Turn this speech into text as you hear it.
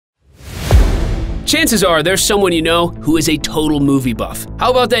chances are there's someone you know who is a total movie buff.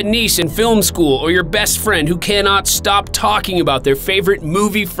 How about that niece in film school or your best friend who cannot stop talking about their favorite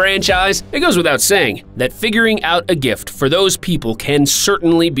movie franchise? It goes without saying that figuring out a gift for those people can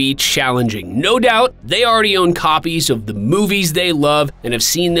certainly be challenging. No doubt, they already own copies of the movies they love and have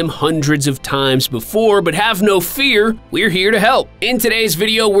seen them hundreds of times before, but have no fear, we're here to help. In today's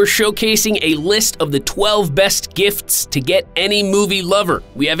video, we're showcasing a list of the 12 best gifts to get any movie lover.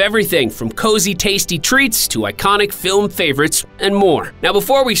 We have everything from cozy, tasty treats to iconic film favorites and more. Now,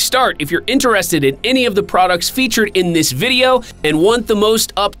 before we start, if you're interested in any of the products featured in this video and want the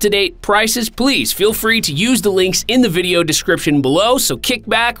most up-to-date prices, please feel free to use the links in the video description below. So kick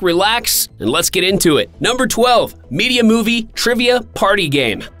back, relax, and let's get into it. Number 12, Media Movie Trivia Party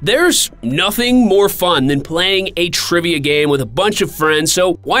Game. There's nothing more fun than playing a trivia game with a bunch of friends,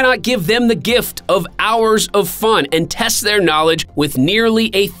 so why not give them the gift of hours of fun and test their knowledge with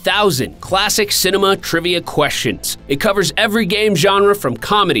nearly 1,000 classic cinema trivia questions. It covers every game genre from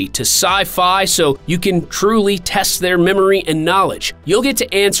comedy to sci-fi, so you can truly test their memory and knowledge. You'll get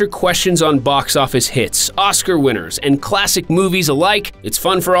to answer questions on box office hits, Oscar winners, and classic movies alike. It's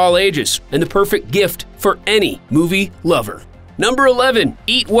fun for all ages and the perfect gift for any movie lover. Number 11,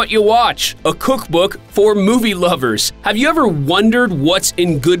 Eat What You Watch, a cookbook for movie lovers. Have you ever wondered what's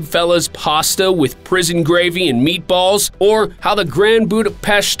in Goodfellas pasta with prison gravy and meatballs? Or how the Grand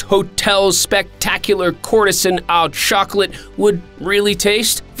Budapest Hotel's spectacular courtesan au chocolate would really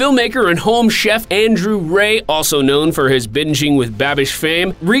taste? Filmmaker and home chef Andrew Ray, also known for his binging with Babish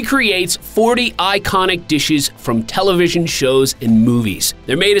fame, recreates 40 iconic dishes from television shows and movies.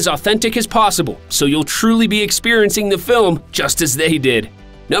 They're made as authentic as possible, so you'll truly be experiencing the film just as they did.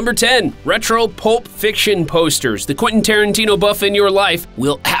 Number 10, Retro Pulp Fiction Posters. The Quentin Tarantino buff in your life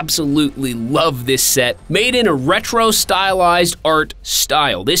will absolutely love this set. Made in a retro stylized art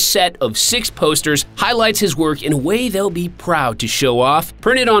style, this set of 6 posters highlights his work in a way they'll be proud to show off.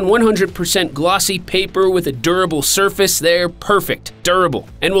 Printed on 100% glossy paper with a durable surface, they're perfect, durable,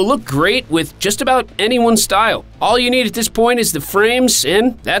 and will look great with just about anyone's style. All you need at this point is the frames,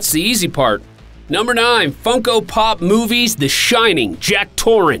 and that's the easy part. Number 9, Funko Pop Movies The Shining, Jack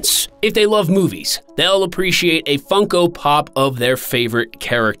Torrance. If they love movies, they'll appreciate a Funko Pop of their favorite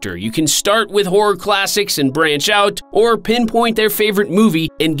character. You can start with horror classics and branch out, or pinpoint their favorite movie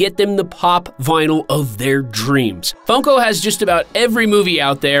and get them the pop vinyl of their dreams. Funko has just about every movie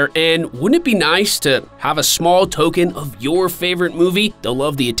out there, and wouldn't it be nice to have a small token of your favorite movie? They'll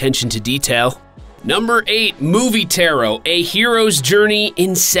love the attention to detail. Number 8, Movie Tarot, a hero's journey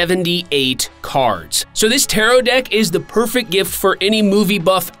in 78 cards. So this tarot deck is the perfect gift for any movie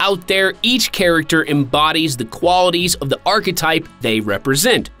buff out there. Each character embodies the qualities of the archetype they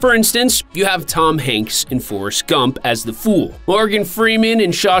represent. For instance, you have Tom Hanks in Forrest Gump as the Fool, Morgan Freeman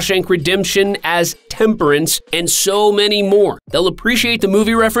in Shawshank Redemption as Temperance, and so many more. They'll appreciate the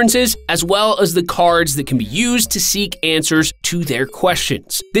movie references as well as the cards that can be used to seek answers to their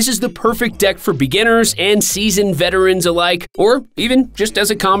questions. This is the perfect deck for beginners and seasoned veterans alike, or even just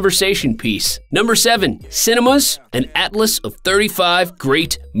as a conversation piece. Number 7, Cinemas, an atlas of 35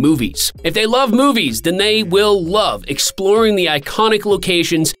 great movies. If they love movies, then they will love exploring the iconic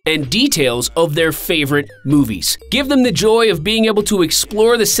locations and details of their favorite movies. Give them the joy of being able to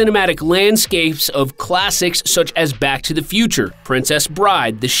explore the cinematic landscapes of classics such as Back to the Future, Princess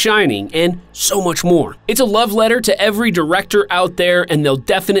Bride, The Shining, and so much more. It's a love letter to every director out there, and they'll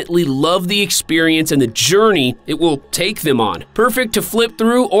definitely love the experience and the journey it will take them on. Perfect to flip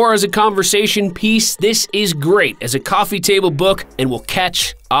through or as a conversation piece, this is great as a coffee table book and will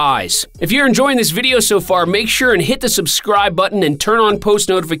catch eyes. If you're enjoying this video so far, make sure and hit the subscribe button and turn on post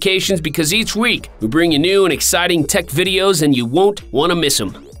notifications, because each week we bring you new and exciting tech videos and you won't want to miss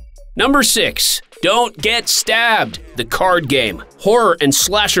them. Number 6, Don't Get Stabbed, the card game. Horror and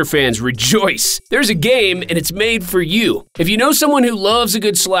slasher fans rejoice. There's a game and it's made for you. If you know someone who loves a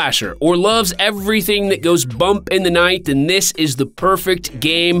good slasher or loves everything that goes bump in the night, then this is the perfect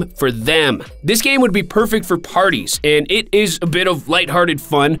game for them. This game would be perfect for parties, and it is a bit of lighthearted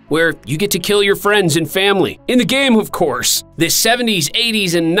fun where you get to kill your friends and family. In the game, of course. This 70s,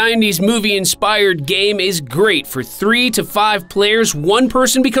 80s, and 90s movie-inspired game is great for 3 to 5 players. One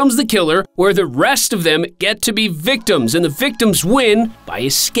person becomes the killer, where the rest of them get to be victims, and the victims win by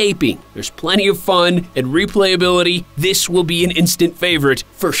escaping. There's plenty of fun and replayability. This will be an instant favorite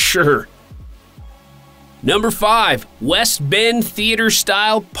for sure. Number 5, West Bend Theater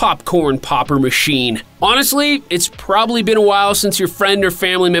Style Popcorn Popper Machine. Honestly, it's probably been a while since your friend or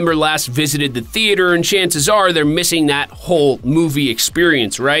family member last visited the theater, and chances are they're missing that whole movie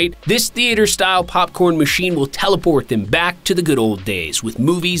experience, right? This theater-style popcorn machine will teleport them back to the good old days with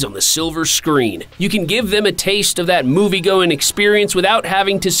movies on the silver screen. You can give them a taste of that movie-going experience without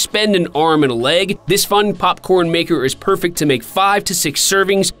having to spend an arm and a leg. This fun popcorn maker is perfect to make 5 to 6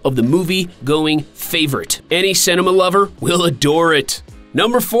 servings of the movie-going favorite. Any cinema lover will adore it.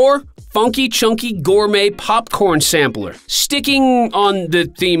 Number 4, Funky Chunky Gourmet Popcorn Sampler. Sticking on the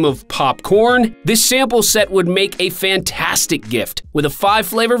theme of popcorn, this sample set would make a fantastic gift. With a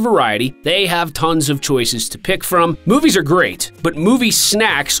 5-flavor variety, they have tons of choices to pick from. Movies are great, but movie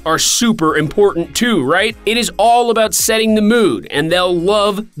snacks are super important too, right? It is all about setting the mood, and they'll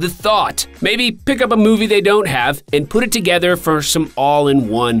love the thought. Maybe pick up a movie they don't have and put it together for some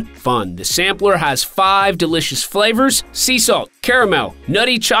all-in-one fun. The sampler has 5 delicious flavors: sea salt, caramel,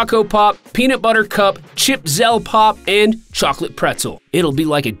 nutty choco pop, peanut butter cup, chip Zell pop, and chocolate pretzel. It'll be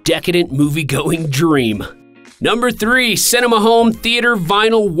like a decadent movie-going dream. Number 3, Cinema Home Theater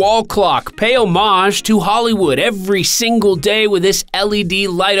Vinyl Wall Clock. Pay homage to Hollywood every single day with this LED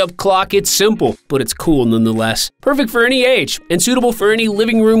light-up clock. It's simple, but it's cool nonetheless. Perfect for any age and suitable for any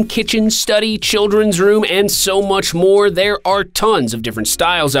living room, kitchen, study, children's room, and so much more. There are tons of different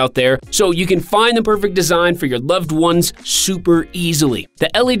styles out there, so you can find the perfect design for your loved ones super easily.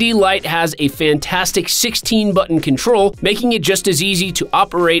 The LED light has a fantastic 16-button control, making it just as easy to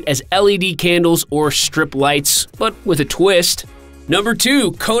operate as LED candles or strip lights, but with a twist. Number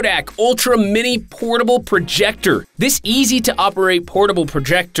 2, Kodak Ultra Mini Portable Projector. This easy-to-operate portable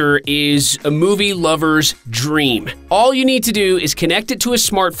projector is a movie lover's dream. All you need to do is connect it to a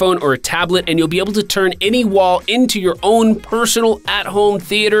smartphone or a tablet, and you'll be able to turn any wall into your own personal at-home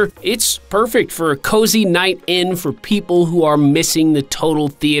theater. It's perfect for a cozy night in for people who are missing the total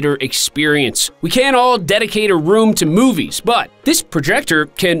theater experience. We can't all dedicate a room to movies, but this projector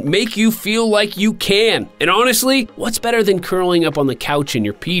can make you feel like you can. And honestly, what's better than curling up on the couch in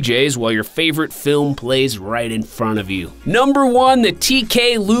your PJs while your favorite film plays right in front of you? Number 1, the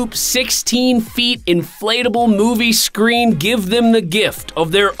TKLoop 16 feet inflatable movie screen. Give them the gift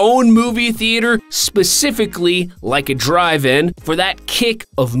of their own movie theater, specifically like a drive-in, for that kick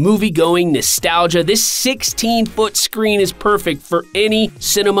of movie-going nostalgia. This 16-foot screen is perfect for any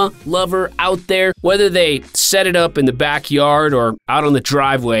cinema lover out there. Whether they set it up in the backyard or out on the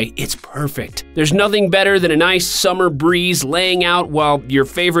driveway, it's perfect. There's nothing better than a nice summer breeze laying out while your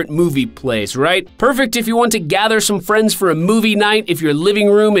favorite movie plays, right? Perfect if you want to gather some friends for a movie night if your living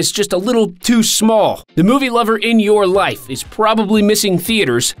room is just a little too small. The movie lover in your life is probably missing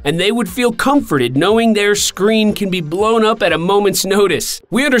theaters, and they would feel comforted knowing their screen can be blown up at a moment's notice.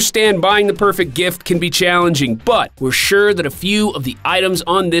 We understand buying the perfect gift can be challenging, but we're sure that a few of the items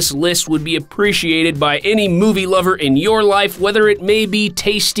on this list would be appreciated by any movie lover in your life, whether it may be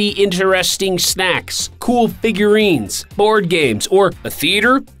tasty, interesting snacks, cool figurines, board games, or a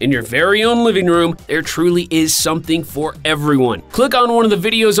theater in your very own living room. There truly is something for everyone. Click on one of the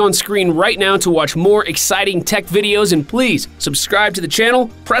videos on screen right now to watch more exciting tech videos, and please subscribe to the channel,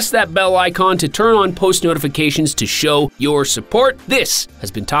 press that bell icon to turn on post notifications to show your support. This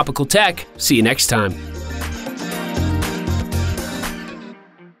has been Topical Tech. See you next time.